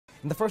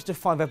In the first of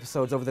 5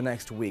 episodes over the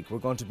next week, we're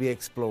going to be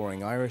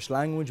exploring Irish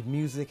language,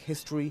 music,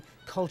 history,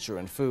 culture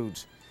and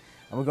food.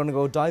 And we're going to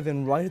go dive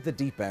in right at the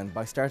deep end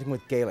by starting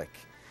with Gaelic.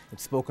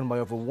 It's spoken by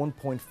over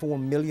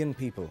 1.4 million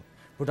people,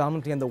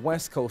 predominantly on the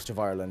west coast of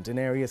Ireland in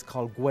areas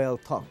called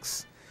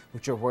Gaeltachts,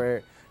 which are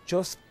where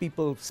just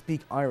people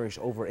speak Irish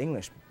over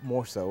English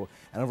more so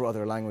and over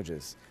other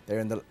languages.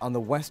 They're on the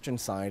western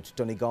side,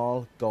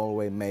 Donegal,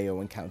 Galway, Mayo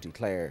and County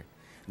Clare,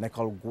 and they're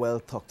called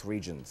Gaeltacht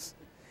regions.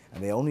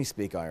 And they only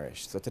speak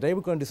Irish. So today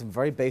we're going to do some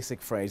very basic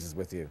phrases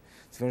with you.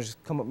 So if you want to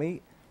just come with me,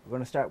 we're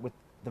going to start with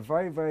the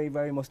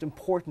very most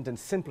important and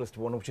simplest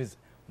one, which is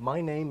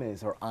my name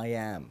is, or I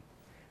am.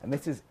 And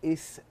this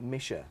is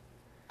Misha.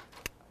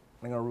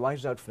 I'm going to write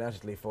it out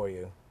phonetically for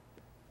you.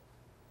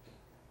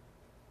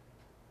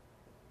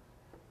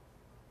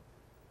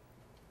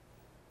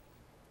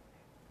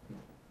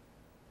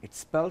 It's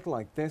spelled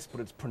like this,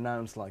 but it's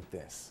pronounced like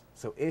this.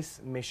 So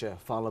Misha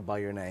followed by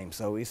your name.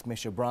 So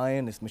Misha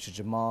Brian, Misha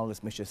Jamal,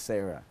 Misha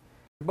Sarah.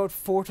 About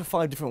 4 to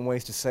 5 different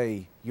ways to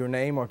say your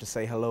name or to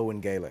say hello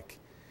in Gaelic.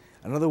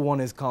 Another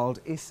one is called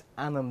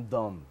Anam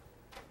Dum,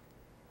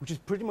 which is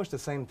pretty much the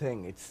same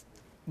thing. It's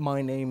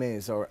my name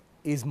is, or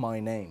is my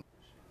name.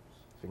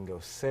 So we can go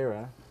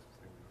Sarah,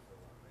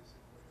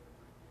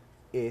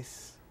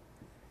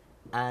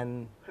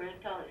 An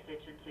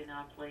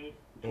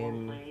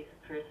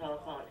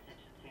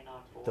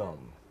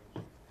Dum.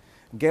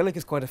 Gaelic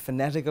is quite a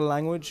phonetical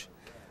language,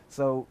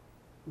 so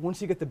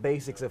once you get the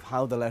basics of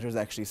how the letters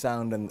actually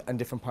sound and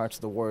different parts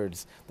of the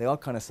words, they all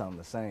kind of sound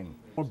the same.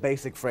 More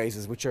basic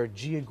phrases, which are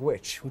Gia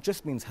Gwich, which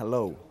just means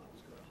hello.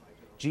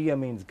 Gia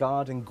means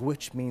God and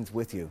Gwich means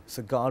with you,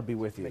 so God be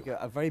with you.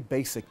 A very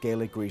basic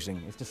Gaelic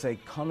greeting is to say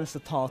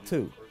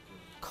Conasatatu.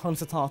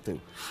 Conasatatu,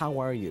 how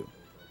are you?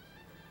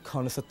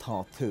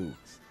 Conasatatu.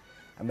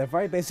 And the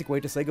very basic way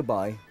to say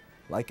goodbye,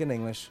 like in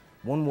English,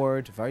 one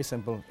word, very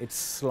simple, it's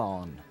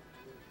slán.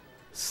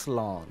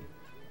 Slán.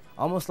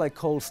 Almost like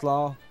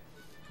coleslaw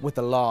with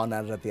the law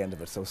added at the end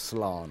of it, so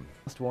slán.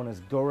 Last one is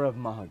Gurav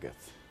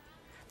Mahagath.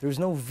 There's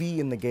no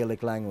V in the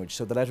Gaelic language,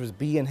 so the letters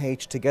B and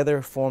H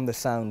together form the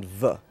sound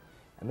V.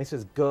 And this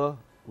is Gurav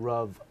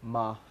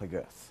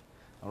Mahagath.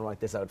 I'll write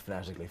this out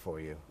phonetically for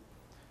you.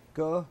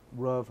 Gurav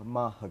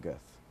Mahagath.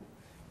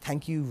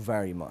 Thank you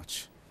very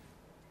much.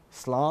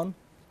 Slán,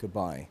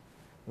 goodbye.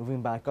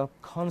 Moving back up,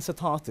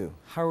 Consatatu,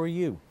 how are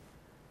you?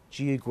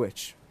 Gia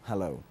Gwich,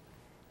 hello.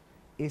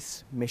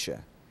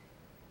 Misha.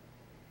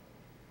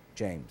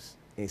 James.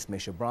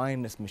 Misha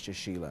Brian, Misha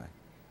Sheila.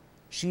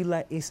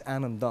 Sheila is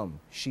Anam Dum.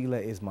 Sheila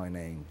is my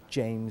name.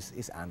 James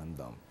is Anam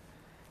Dum.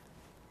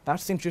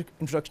 That's the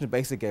introduction to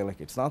basic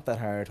Gaelic. It's not that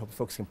hard. Hope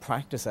folks can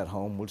practice at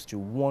home. We'll just do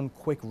one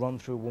quick run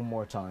through one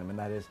more time, and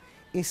that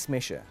is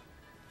Misha.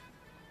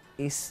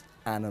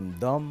 Anam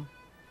Dum.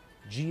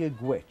 Gia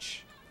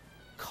Gwich.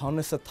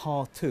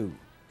 Conasatatu,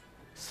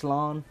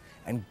 Slán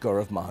and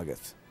Gurav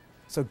Mahagath.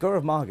 So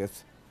Gurav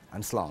Mahagath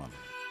and Slán.